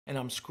and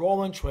I'm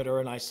scrolling Twitter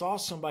and I saw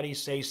somebody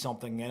say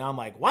something and I'm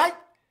like, what?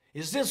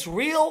 Is this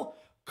real?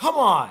 Come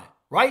on,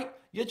 right?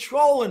 You're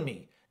trolling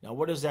me. Now,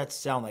 what does that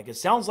sound like? It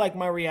sounds like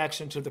my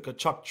reaction to the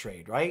Kachuk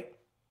trade, right?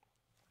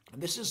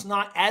 This is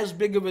not as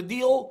big of a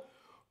deal,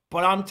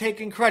 but I'm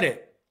taking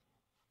credit.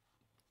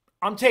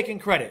 I'm taking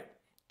credit.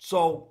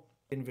 So,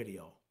 in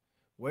video.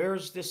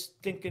 Where's this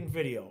stinking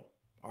video?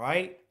 All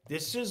right?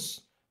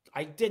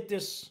 I did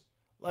this.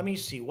 Let me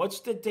see. What's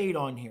the date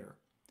on here?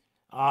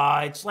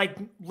 It's like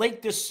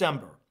late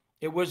December.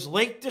 It was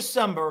late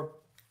December.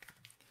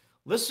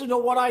 Listen to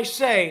what I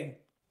say.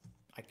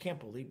 I can't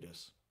believe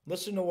this.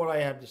 Listen to what I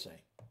have to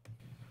say.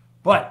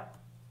 But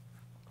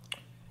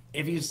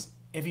if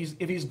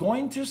he's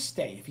going to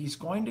stay, if he's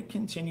going to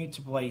continue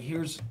to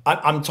play,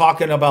 I'm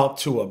talking about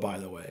Tua, by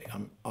the way.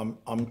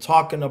 I'm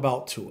talking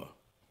about Tua.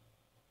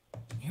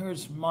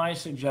 Here's my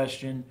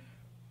suggestion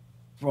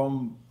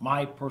from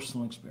my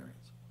personal experience.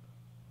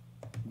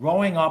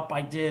 Growing up,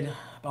 I did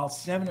about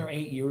 7 or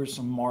 8 years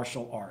of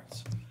martial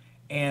arts.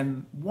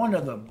 And one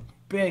of the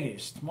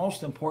biggest,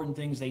 most important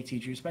things they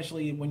teach you,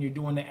 especially when you're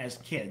doing it as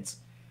kids,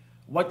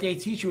 what they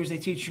teach you is they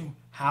teach you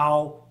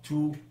how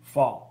to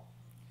fall.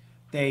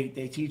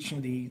 They teach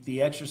you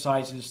the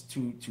exercises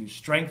to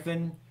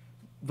strengthen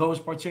those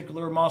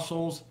particular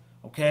muscles,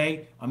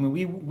 okay? I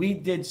mean, we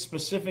did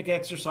specific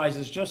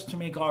exercises just to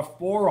make our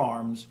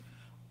forearms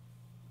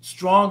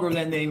stronger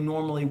than they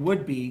normally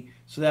would be,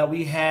 so that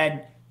we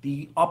had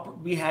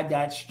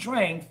that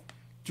strength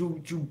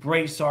to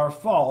brace our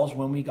falls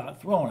when we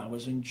got thrown. I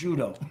was in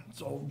Judo.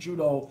 So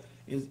Judo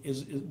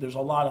is there's a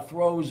lot of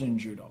throws in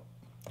Judo.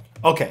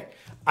 Okay,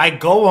 I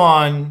go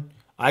on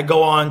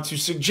to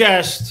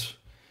suggest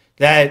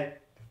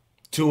that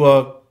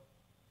to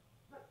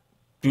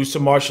do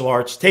some martial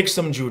arts, take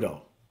some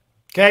Judo.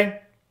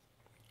 Okay?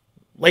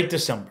 Late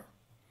December.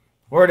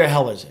 Where the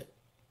hell is it?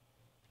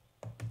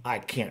 I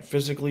can't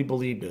physically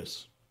believe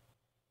this.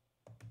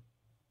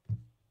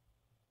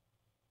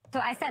 So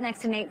I sat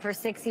next to Nate for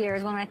 6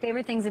 years. One of my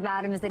favorite things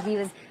about him is that he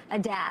was a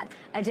dad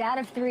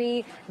of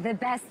 3, the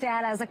best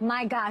dad. I was like,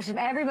 my gosh, if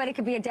everybody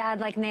could be a dad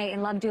like Nate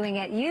and love doing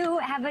it. You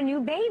have a new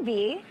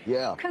baby.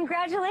 Yeah.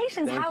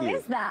 Congratulations. How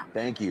is that?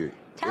 Thank you.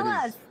 Tell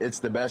us. It's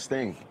the best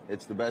thing.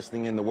 It's the best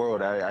thing in the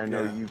world. I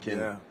know you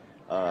can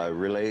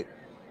relate.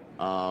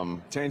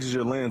 Changes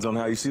your lens on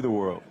how you see the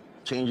world.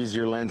 Changes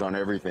your lens on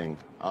everything.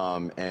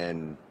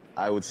 And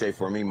I would say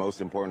for me,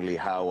 most importantly,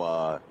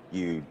 how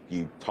you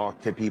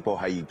talk to people,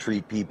 how you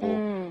treat people,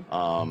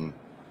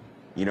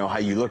 you know, how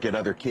you look at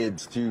other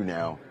kids too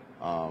now.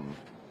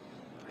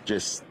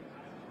 Just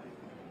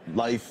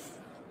life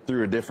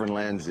through a different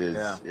lens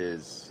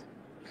is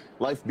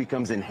life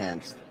becomes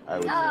enhanced, I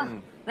would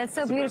say. That's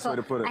so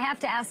beautiful. I have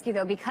to ask you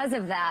though, because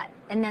of that,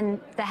 and then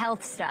the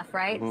health stuff,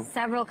 right?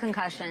 Several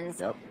concussions.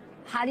 Yep.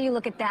 How do you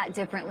look at that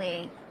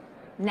differently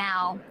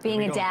now,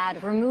 being a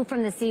dad, removed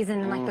from the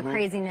season and like the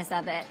craziness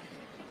of it?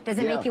 Does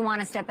it make you want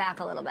to step back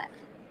a little bit?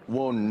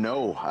 Well,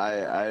 no,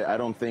 I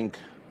don't think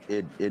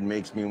it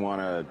makes me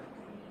want to,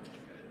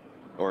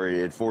 or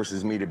it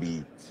forces me to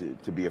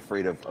be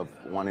afraid of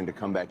wanting to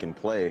come back and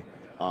play.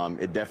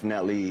 It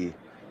definitely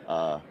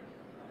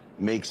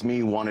makes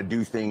me want to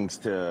do things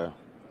to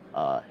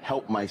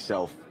help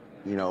myself,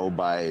 you know,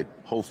 by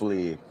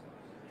hopefully,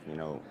 you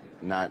know,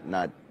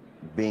 not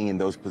being in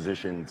those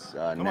positions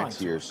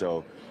next year.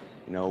 So,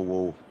 you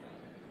know,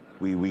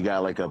 we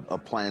got like a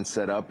plan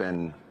set up,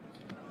 and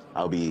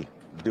I'll be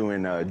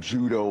doing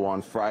Judo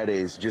on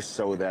Fridays just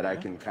so that I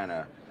can kind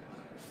of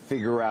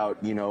figure out,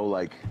 you know,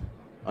 like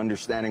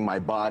understanding my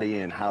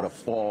body and how to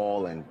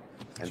fall and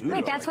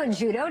wait, that's what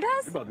Judo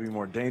does? You're about to be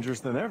more dangerous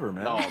than ever,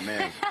 man. Oh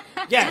man.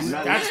 Yes,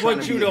 that's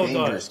what Judo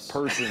does.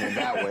 Person in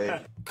that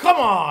way. Come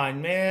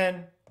on,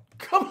 man.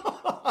 Come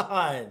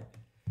on.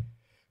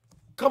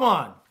 Come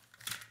on.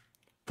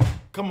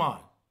 Come on.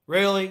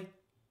 Really?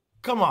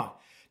 Come on.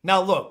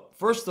 Now, look,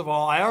 first of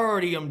all, I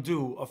already am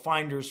due a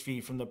finder's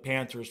fee from the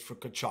Panthers for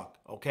Kachuk,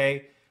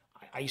 okay?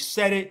 I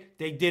said it.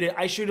 They did it.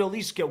 I should at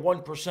least get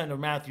 1% of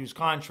Matthews'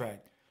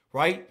 contract,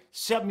 right?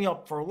 Set me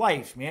up for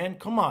life, man.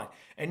 Come on.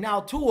 And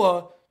now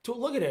Tua,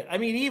 look at it. I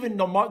mean, even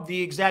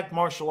the exact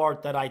martial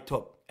art that I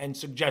took and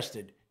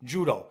suggested,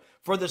 Judo,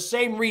 for the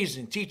same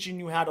reason, teaching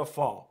you how to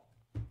fall.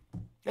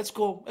 That's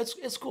cool.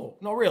 It's cool.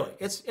 No, really.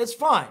 It's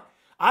fine.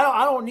 I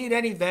don't need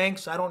any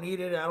thanks. I don't need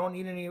it. I don't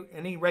need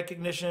any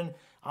recognition.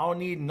 I don't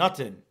need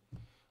nothing.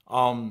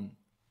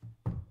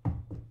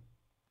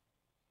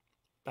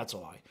 That's a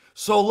lie.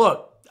 So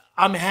look,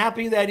 I'm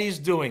happy that he's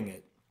doing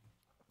it.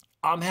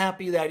 I'm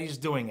happy that he's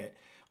doing it.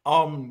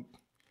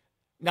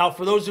 Now,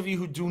 for those of you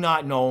who do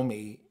not know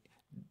me,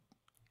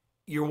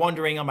 you're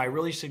wondering, am I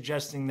really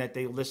suggesting that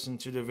they listen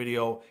to the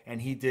video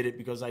and he did it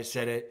because I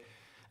said it?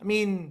 I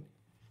mean,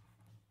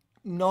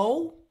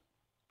 no.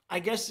 I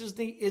guess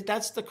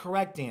that's the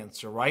correct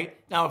answer, right?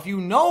 Now, if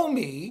you know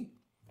me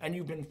and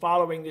you've been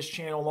following this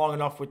channel long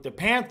enough with the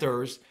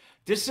Panthers,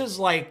 this is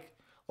like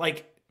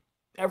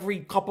every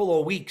couple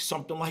of weeks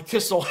something like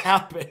this will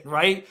happen,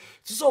 right?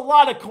 It's just a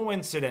lot of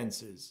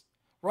coincidences,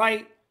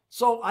 right?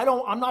 So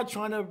I'm not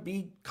trying to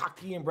be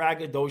cocky and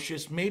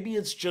braggadocious. Maybe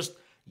it's just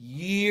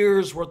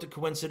years worth of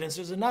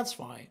coincidences, and that's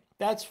fine.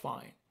 That's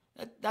fine.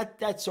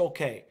 That's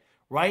okay,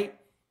 right?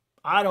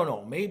 I don't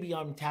know. Maybe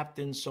I'm tapped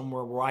in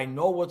somewhere where I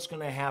know what's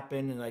going to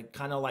happen, and it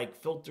kind of like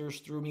filters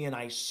through me, and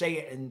I say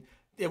it, and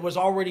it was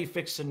already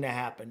fixing to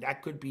happen.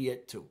 That could be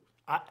it too.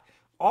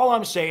 All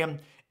I'm saying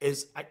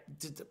is,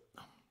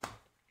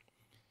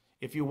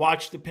 if you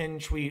watch the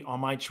pinned tweet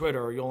on my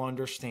Twitter, you'll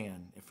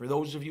understand. For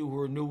those of you who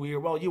are new here,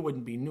 well, you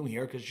wouldn't be new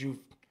here because you're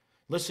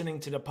listening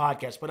to the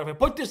podcast. But if I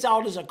put this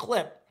out as a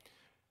clip,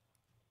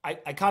 I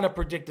kind of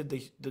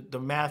predicted the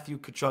Matthew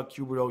Tkachuk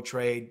Huberdeau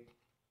trade.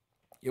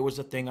 It was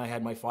a thing. I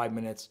had my 5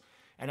 minutes.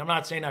 And I'm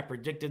not saying I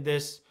predicted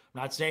this.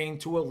 I'm not saying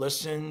Tua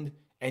listened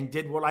and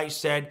did what I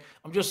said.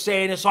 I'm just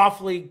saying it's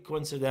awfully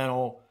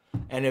coincidental.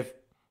 And if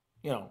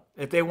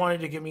they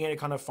wanted to give me any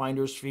kind of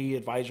finder's fee,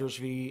 advisor's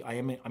fee, I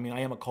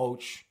am a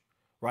coach,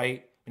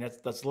 right? And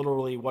that's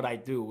literally what I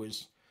do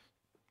is,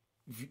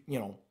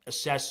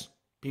 assess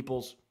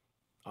people's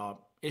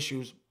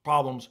issues,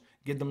 problems,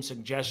 give them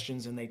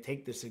suggestions, and they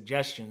take the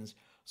suggestions.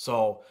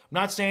 So I'm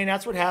not saying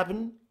that's what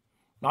happened.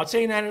 I'm not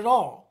saying that at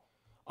all.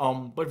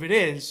 But if it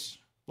is,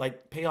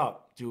 like, pay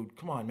up, dude.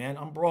 Come on, man.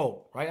 I'm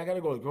broke, right? I got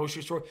to go to the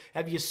grocery store.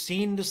 Have you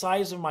seen the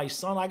size of my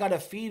son? I got to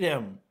feed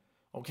him,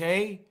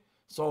 okay?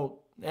 So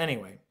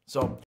anyway,